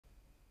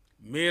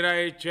मेरा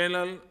ये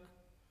channel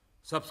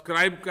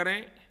subscribe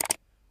करें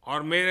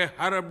और मेरे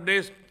हर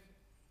अपडेट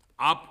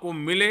आपको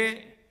मिले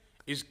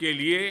इसके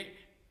लिए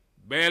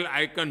बेल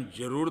आइकन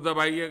जरूर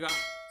दबाइएगा।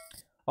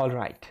 All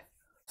right.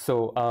 So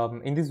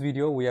in this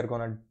video, we are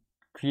gonna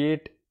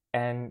create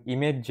an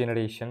image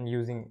generation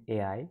using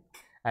AI,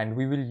 and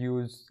we will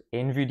use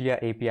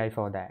NVIDIA API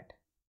for that,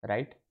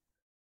 right?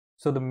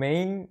 So the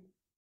main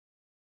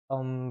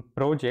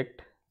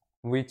project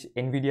which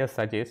NVIDIA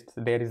suggests,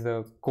 there is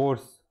a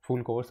course,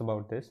 full course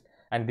about this,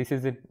 and this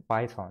is in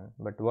Python.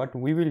 But what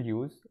we will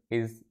use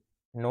is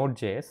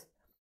Node.js,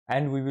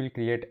 and we will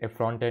create a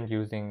front end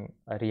using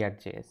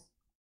React.js,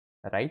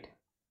 right?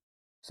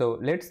 So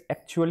let's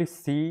actually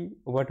see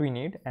what we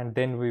need, and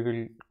then we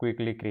will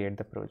quickly create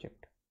the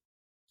project.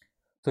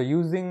 So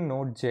using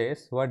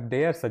Node.js, what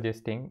they are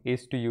suggesting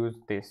is to use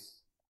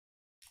this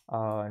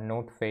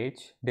node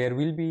fetch. There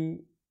will be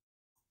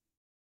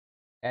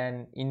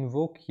an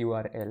invoke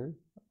URL,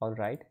 all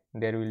right,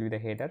 there will be the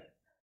header,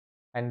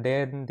 and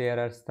then there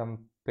are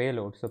some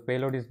payload. So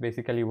payload is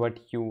basically what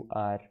you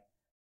are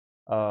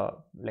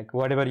like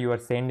whatever you are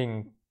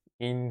sending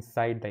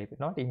inside the API,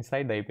 not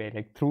inside the API,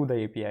 like through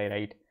the API,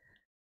 right?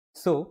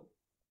 So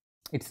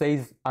it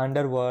says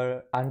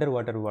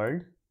underwater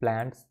world,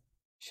 plants,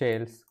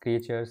 shells,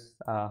 creatures,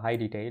 high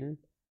detail,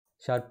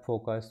 sharp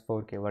focus,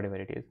 4K, whatever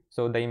it is.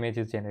 So the image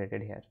is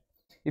generated here.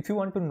 If you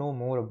want to know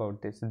more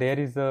about this, there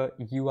is a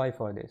UI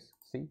for this.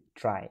 See,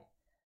 try.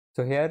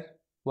 So here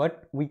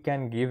what we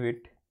can give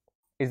it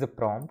is a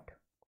prompt,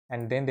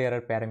 and then there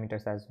are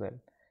parameters as well.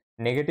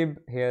 Negative,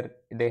 here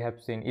they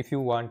have seen, if you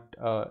want,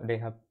 they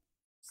have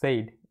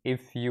said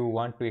if you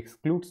want to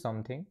exclude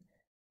something,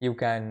 you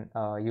can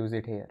use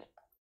it here.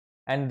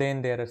 And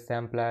then there are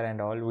sampler and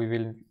all. We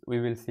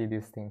will see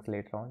these things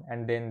later on.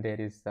 And then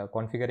there is a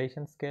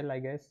configuration scale, I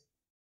guess,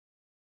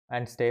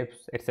 and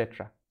steps,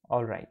 etc.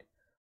 All right,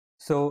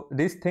 so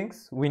these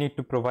things we need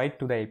to provide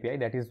to the API.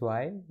 That is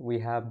why we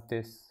have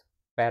this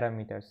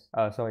parameters,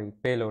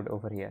 payload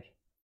over here.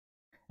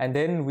 And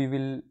then we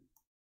will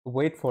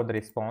wait for the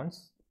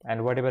response,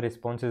 and whatever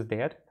response is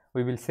there,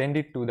 we will send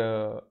it to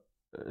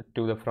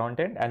the front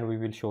end, and we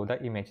will show the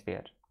image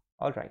there.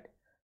 All right,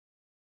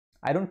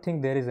 I don't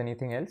think there is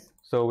anything else,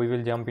 so we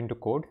will jump into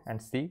code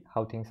and see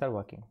how things are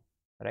working,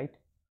 right?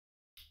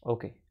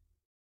 Okay,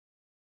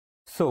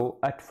 so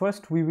at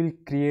first we will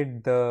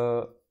create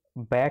the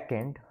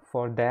backend.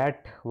 For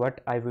that,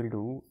 what I will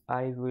do,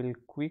 I will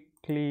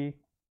quickly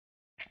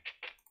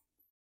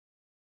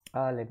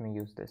let me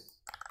use this.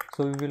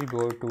 So we will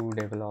go to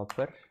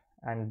developer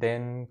and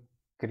then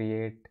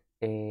create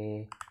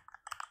a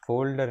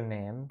folder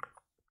name,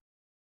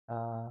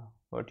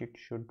 what it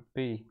should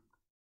be,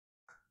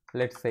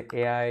 let's say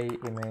AI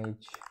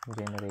image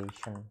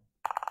generation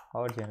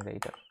or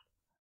generator,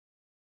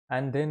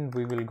 and then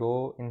we will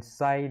go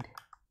inside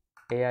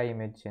AI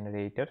image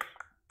generator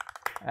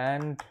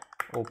and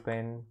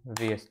open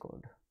VS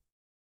Code.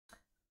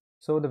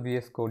 So the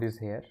VS Code is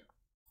here.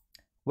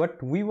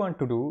 What we want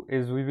to do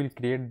is we will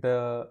create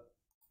the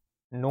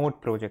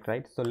node project,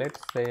 right? So let's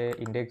say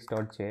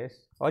index.js,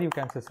 or you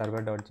can say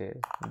server.js.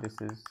 This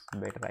is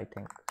better, I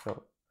think.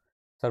 So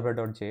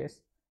server.js,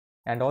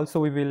 and also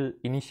we will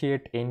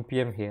initiate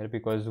npm here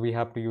because we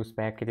have to use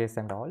packages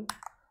and all.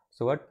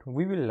 So what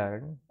we will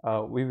learn,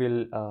 what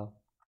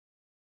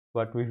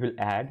we will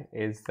add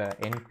is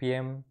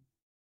npm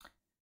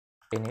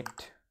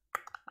init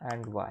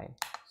and y.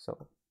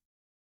 So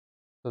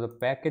the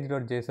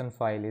package.json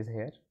file is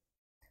here,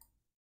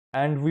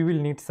 and we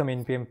will need some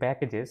npm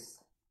packages.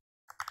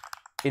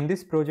 In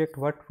this project,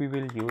 what we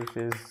will use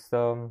is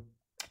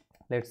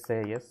let's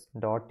say yes,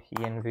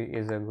 .env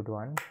is a good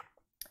one,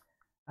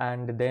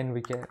 and then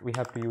we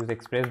have to use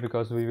express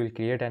because we will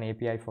create an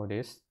API for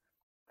this,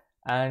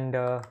 and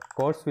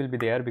course will be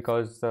there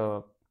because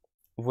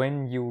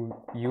when you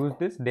use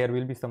this, there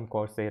will be some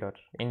course error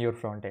in your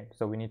front end,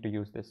 so we need to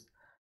use this.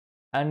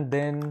 And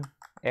then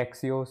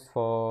Axios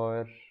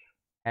for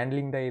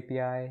handling the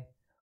API.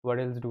 What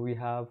else do we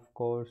have?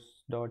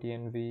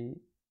 Course.env.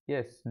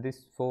 Yes,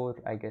 this 4,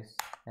 I guess,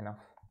 enough.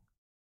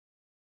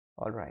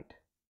 All right,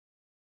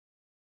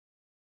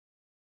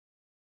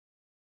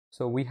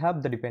 so we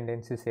have the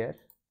dependencies here.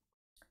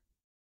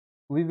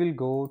 We will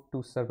go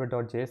to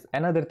server.js.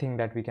 Another thing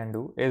that we can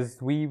do is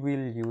we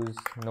will use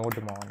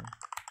nodemon,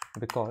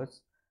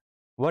 because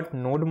what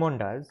nodemon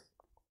does,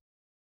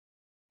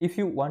 if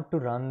you want to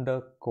run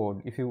the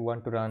code, if you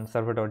want to run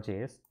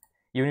server.js,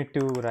 you need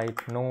to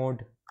write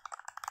node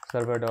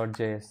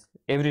server.js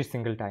every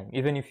single time.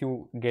 Even if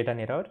you get an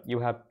error, you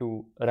have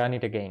to run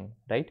it again,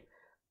 right?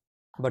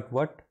 But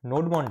what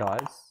nodemon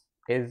does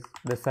is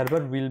the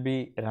server will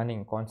be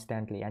running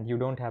constantly, and you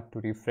don't have to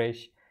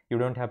refresh, you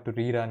don't have to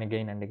rerun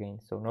again and again.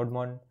 So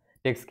nodemon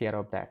takes care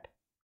of that.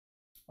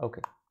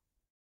 Okay,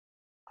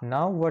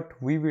 now what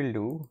we will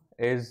do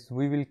is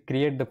we will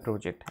create the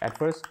project. At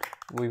first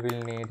we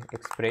will need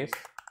express,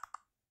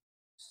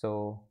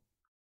 so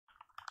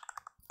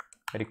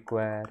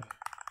require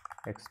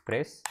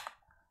express,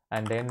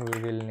 and then we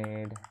will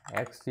need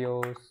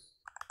Axios,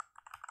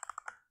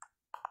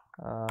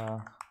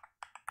 I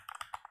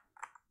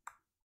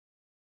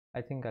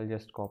think I'll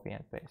just copy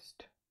and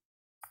paste.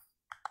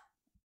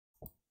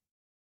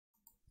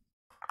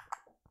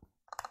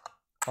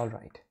 All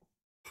right,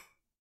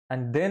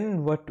 and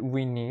then what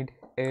we need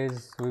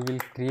is we will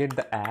create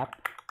the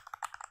app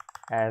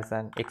as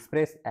an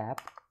express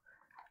app,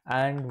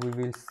 and we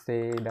will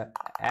say the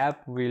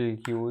app will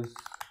use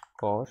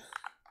course.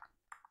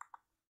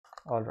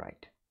 All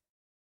right,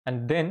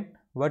 and then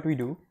what we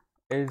do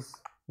is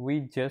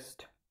we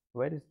just,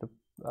 where is the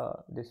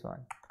this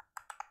one,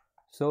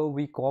 so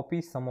we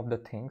copy some of the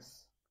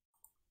things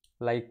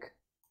like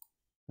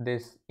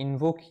this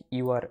invoke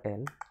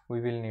URL,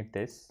 we will need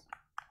this,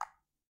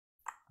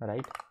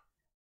 right?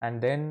 And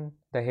then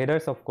the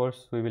headers, of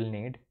course, we will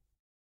need,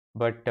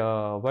 but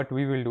what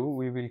we will do,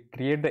 we will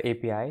create the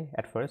API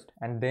at first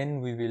and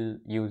then we will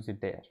use it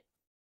there.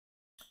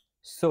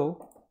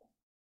 So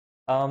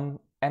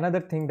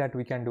another thing that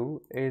we can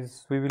do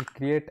is we will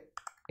create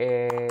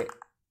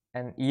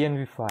an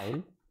env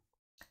file,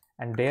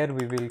 and there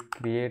we will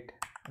create,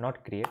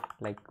 not create,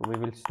 like we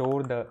will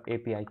store the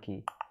API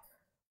key.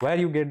 Where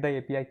you get the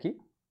API key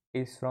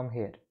is from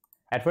here.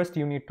 At first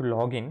you need to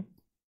log in.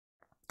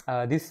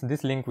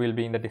 This link will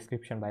be in the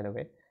description, by the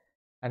way,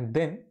 and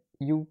then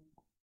you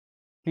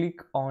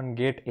click on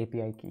get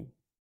API key,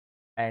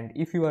 and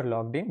if you are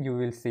logged in you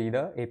will see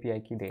the API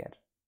key there,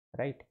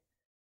 right?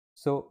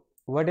 So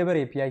whatever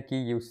API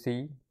key you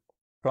see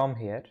from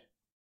here,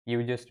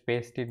 you just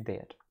paste it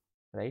there,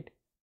 right?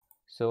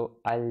 So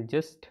I'll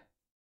just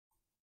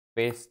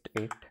paste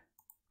it.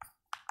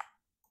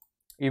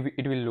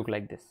 It will look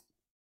like this,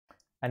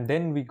 and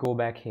then we go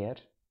back here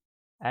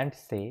and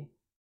say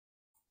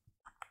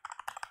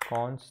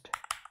const,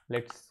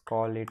 let's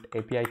call it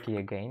API key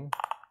again,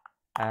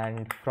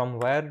 and from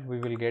where we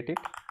will get it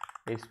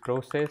is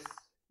process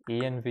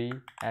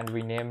env, and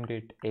we named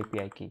it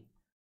API key.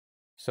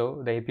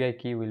 So the API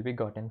key will be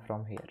gotten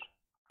from here.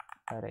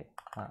 Alright,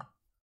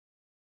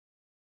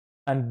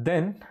 and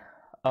then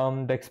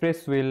the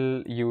express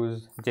will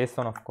use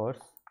JSON, of course,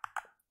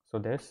 so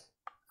this,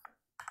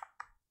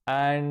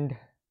 and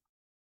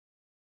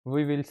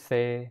we will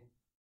say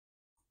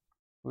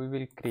we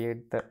will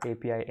create the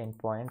API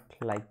endpoint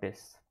like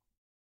this.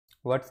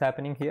 What's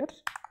happening here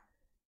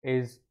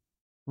is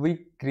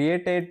we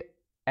created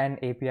an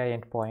API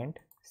endpoint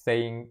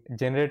saying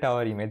generate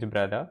our image,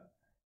 brother,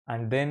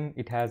 and then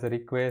it has a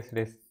request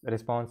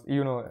response.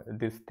 You know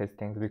these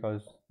things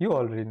because you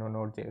already know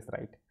Node.js,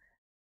 right?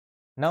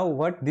 Now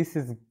what this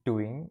is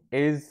doing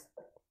is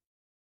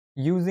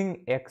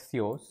using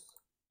Axios,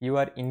 you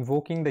are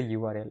invoking the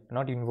URL,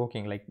 not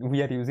invoking, like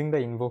we are using the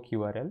invoke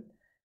URL,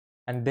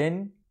 and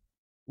then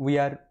we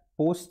are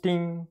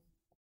posting,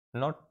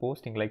 not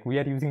posting, like we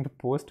are using the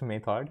post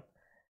method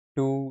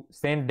to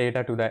send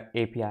data to the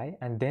API,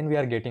 and then we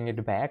are getting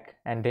it back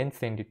and then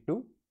send it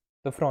to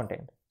the front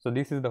end. So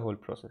this is the whole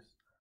process.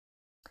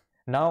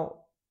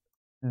 Now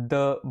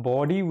the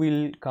body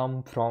will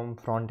come from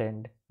front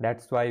end.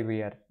 That's why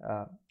we are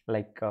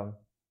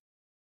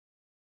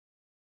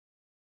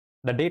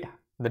the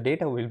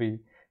data will be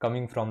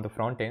coming from the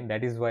front end.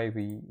 That is why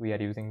we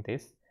are using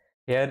this.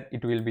 Here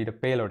it will be the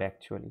payload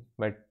actually,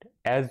 but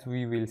as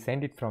we will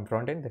send it from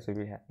front end, this will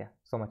be, yeah,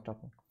 so much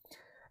talking.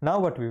 Now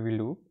what we will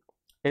do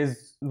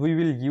is we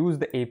will use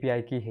the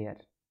API key here.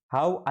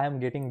 How I am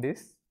getting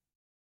this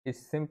is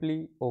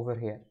simply over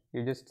here.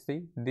 You just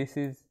see this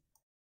is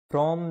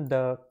from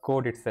the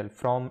code itself,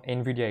 from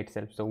NVIDIA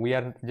itself. So we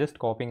are just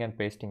copying and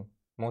pasting.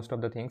 Most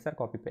of the things are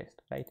copy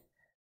paste, right?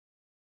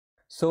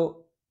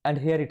 So, and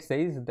here it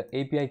says the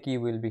API key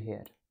will be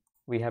here.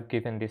 We have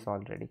given this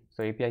already.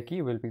 So API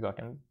key will be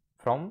gotten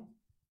from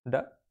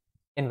the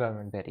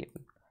environment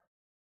variable.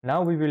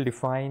 Now we will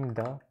define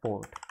the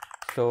port.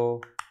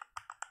 So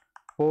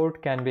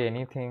port can be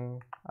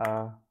anything,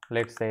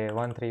 let's say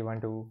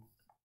 1312,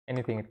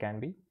 anything it can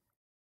be,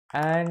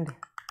 and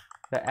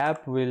the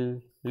app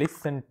will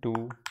listen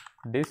to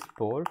this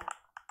port,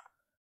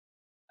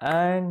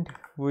 and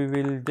we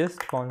will just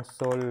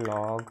console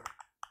log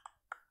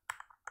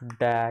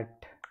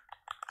that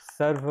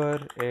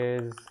server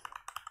is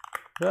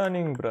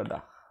running,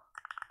 brother.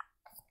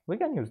 We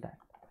can use that.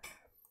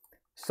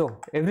 So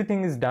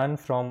everything is done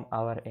from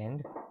our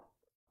end.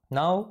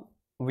 Now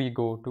we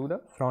go to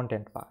the front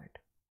end part.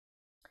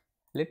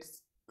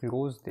 Let's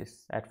close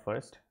this at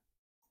first,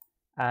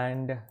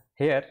 and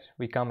here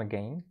we come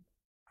again.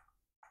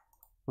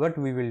 What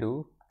we will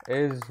do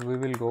is we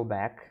will go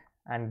back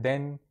and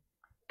then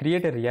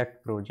create a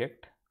React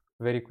project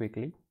very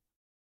quickly.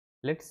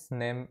 Let's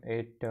name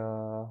it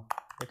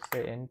let's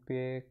say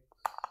npx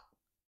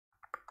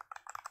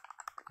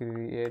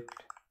create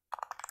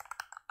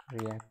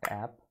React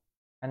app,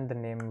 and the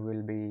name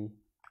will be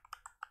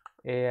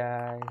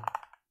AI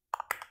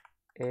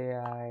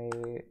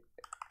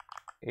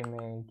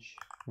image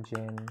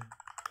gen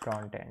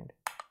frontend.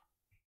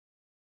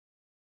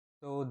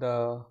 So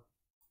the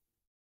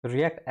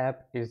React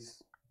app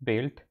is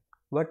built.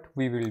 What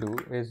we will do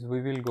is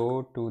we will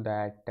go to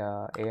that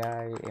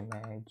AI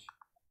image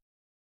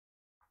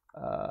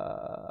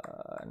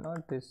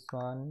not this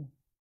one.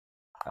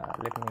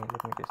 Let me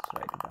just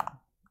write it down.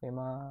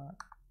 Emma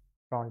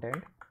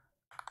Frontend,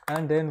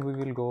 and then we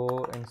will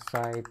go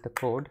inside the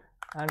code,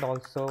 and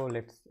also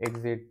let's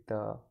exit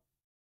the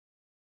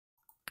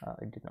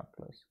it did not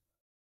close.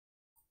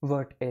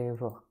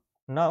 Whatever.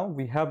 Now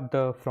we have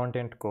the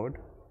front-end code,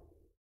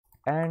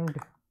 and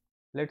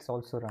let's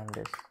also run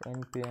this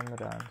npm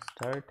run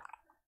start,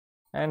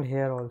 and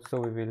here also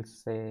we will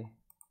say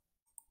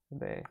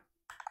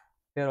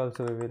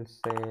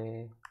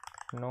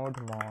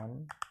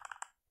nodemon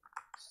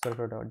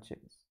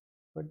server.js.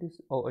 What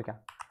is, oh okay,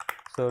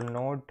 so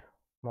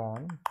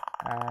nodemon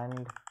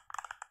and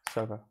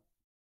server,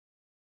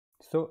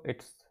 so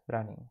it's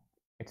running.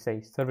 It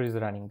says server is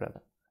running,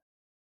 brother.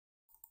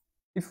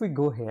 If we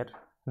go here,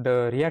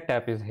 the React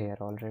app is here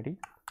already,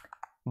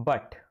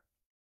 but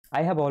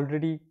I have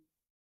already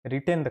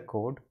written the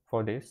code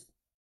for this.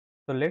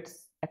 So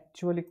let's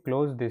actually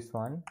close this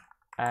one,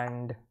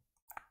 and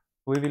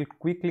we will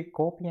quickly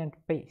copy and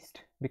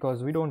paste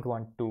because we don't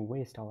want to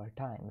waste our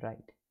time,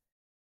 right?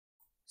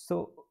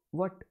 So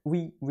what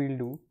we will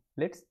do,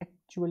 let's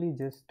actually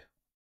just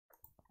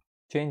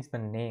change the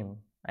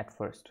name at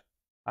first.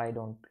 I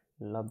don't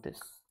love this.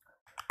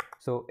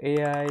 So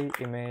AI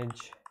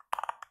image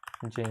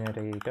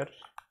generator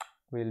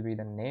will be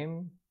the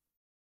name,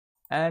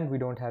 and we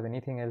don't have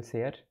anything else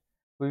here.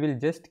 We will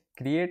just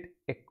create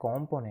a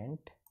component,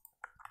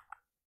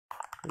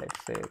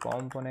 let's say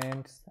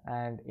components,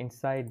 and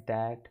inside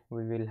that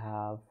we will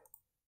have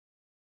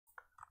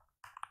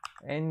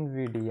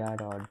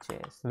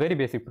NVIDIA.js. Very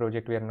basic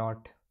project. We're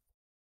not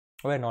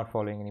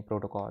following any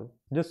protocol,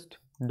 just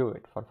do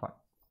it for fun.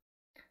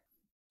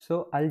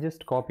 So I'll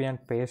just copy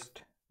and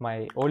paste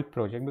my old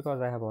project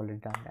because I have already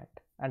done that,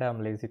 and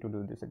I'm lazy to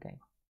do this again.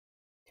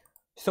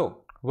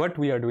 So what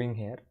we are doing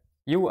here,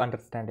 you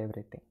understand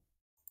everything.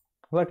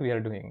 What we are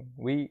doing,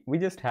 we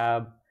just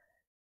have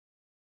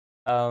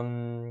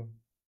some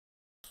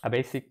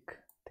basic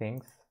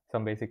things.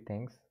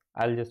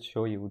 I'll just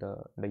show you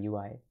the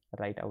UI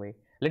right away.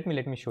 Let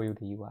me show you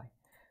the UI.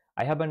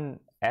 I have an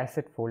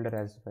asset folder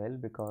as well,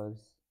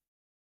 because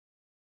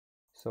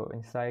so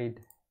inside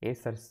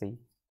src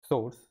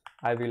source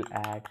I will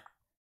add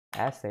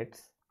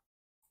assets,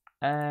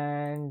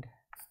 and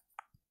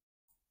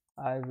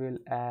I will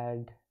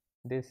add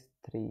this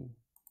 3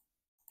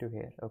 to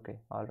here. Okay,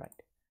 all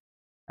right.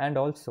 And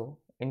also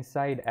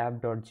inside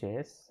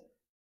app.js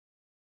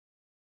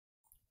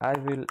I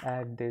will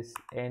add this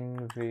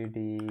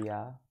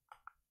NVIDIA.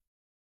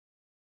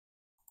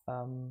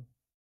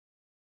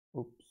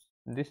 Oops,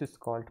 this is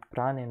called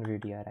Pran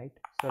NVIDIA, right?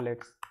 So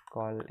let's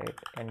call it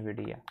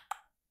NVIDIA,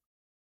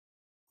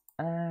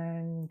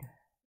 and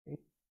it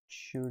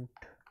should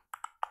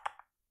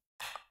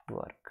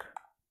work.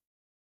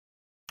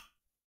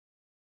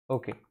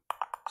 Okay,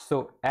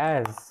 so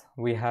as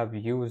we have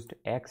used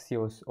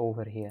Axios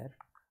over here,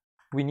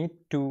 we need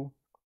to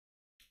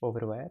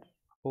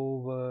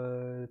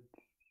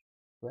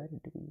where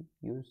did we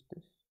use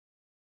this?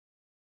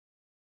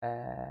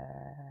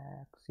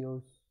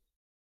 Axios.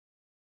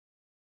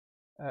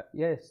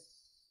 Yes,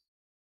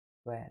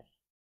 where?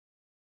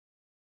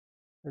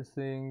 I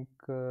think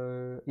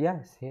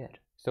yes, here.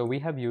 So we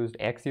have used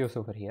Axios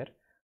over here.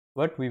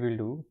 What we will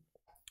do,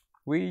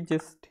 we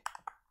just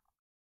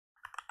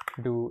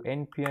do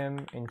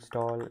npm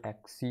install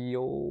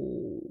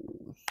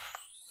Axios,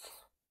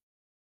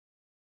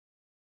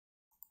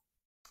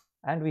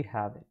 and we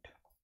have it,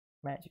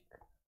 magic.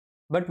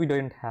 But we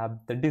don't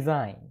have the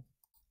design.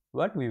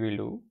 What we will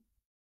do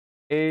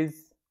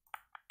is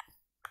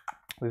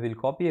we will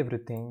copy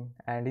everything,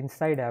 and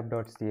inside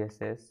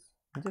app.css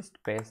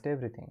just paste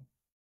everything.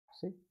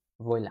 See,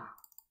 voila,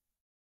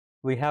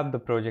 we have the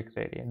project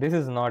ready. This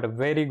is not a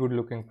very good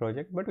looking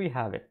project, but we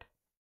have it.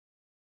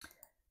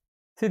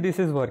 See, this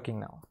is working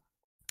now,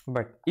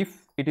 but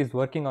if it is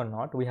working or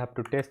not, we have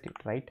to test it,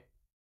 right?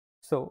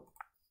 So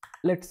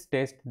let's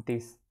test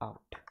this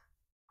out.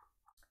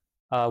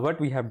 What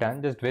we have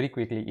done, just very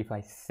quickly if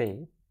I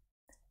say,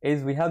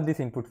 is we have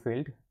this input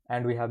field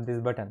and we have this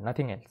button,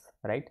 nothing else,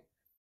 right?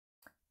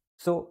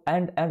 So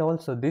and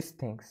also these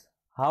things,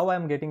 how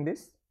I'm getting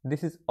this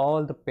is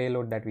all the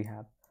payload that we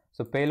have.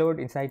 So payload,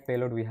 inside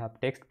payload we have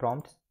text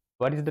prompts.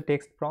 What is the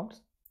text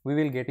prompts? We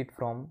will get it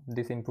from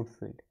this input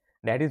field.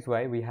 That is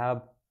why we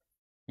have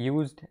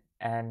used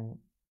an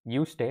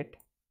use state,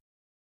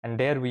 and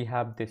there we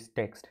have this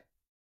text,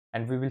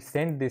 and we will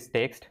send this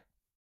text.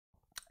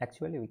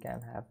 Actually we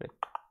can have it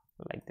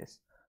like this.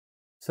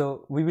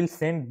 So we will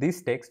send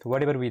this text,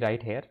 whatever we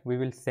write here, we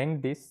will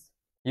send this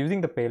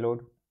using the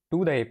payload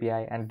to the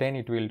API, and then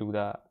it will do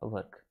the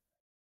work.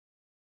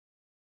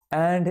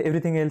 And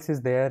everything else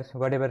is there,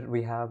 whatever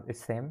we have is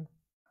same.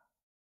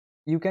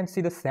 You can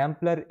see the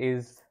sampler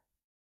is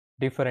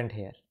different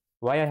here.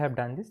 Why I have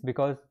done this?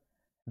 Because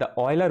the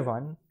Euler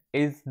one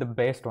is the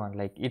best one.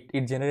 Like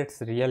it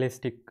generates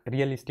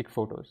realistic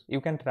photos.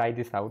 You can try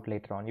this out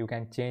later on. You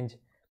can change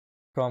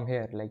from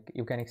here, like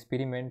you can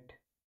experiment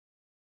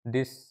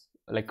this,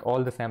 like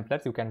all the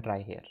samplers you can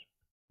try here.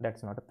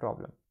 That's not a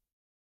problem.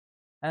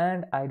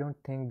 and I don't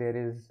think there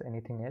is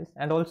anything else.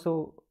 And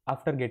also,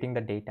 after getting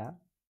the data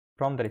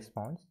from the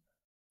response,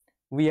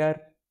 we are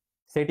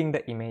setting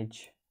the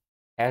image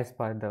as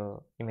per the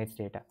image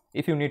data.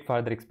 If you need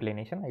further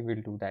explanation, I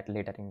will do that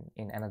later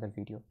in another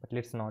video, but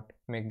let's not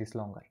make this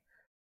longer.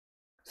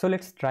 So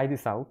let's try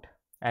this out.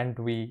 And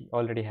we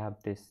already have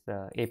this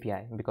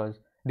API, because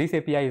this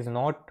API is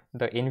not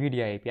the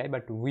NVIDIA API,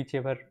 but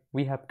whichever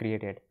we have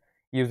created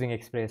using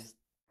Express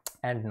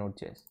and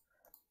Node.js.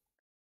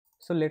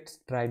 So let's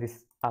try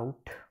this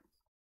out.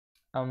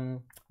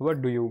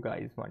 What do you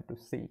guys want to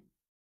see?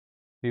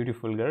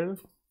 Beautiful girl.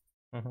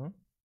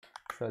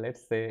 So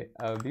let's say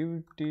a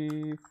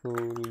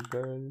beautiful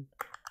girl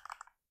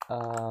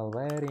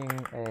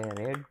wearing a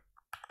red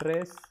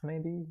dress,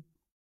 maybe.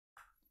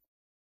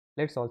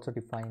 Let's also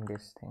define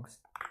these things.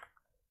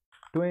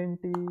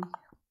 20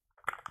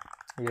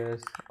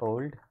 years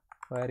old,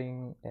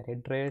 wearing a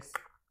red dress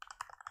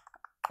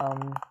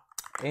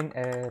in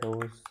a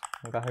rose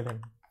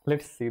garden.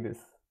 Let's see this.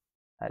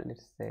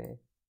 Let's say,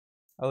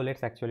 oh,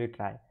 let's actually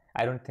try.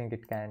 I don't think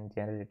it can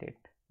generate it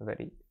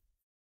very.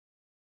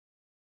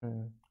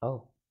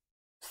 Oh,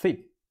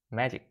 see,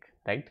 magic,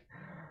 right?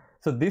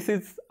 So this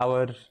is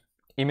our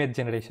image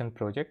generation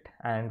project,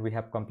 and we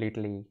have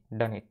completely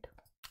done it.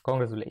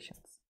 Congratulations.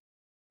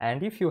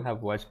 And if you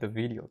have watched the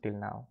video till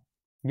now,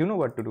 you know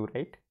what to do,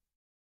 right?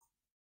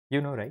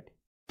 You know, right?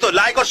 तो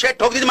like और share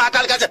ठोक दीजिए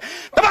महाकाल का,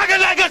 दबा के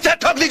like और share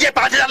ठोक दीजिए,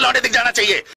 5000 लौटे दिख जाना चाहिए।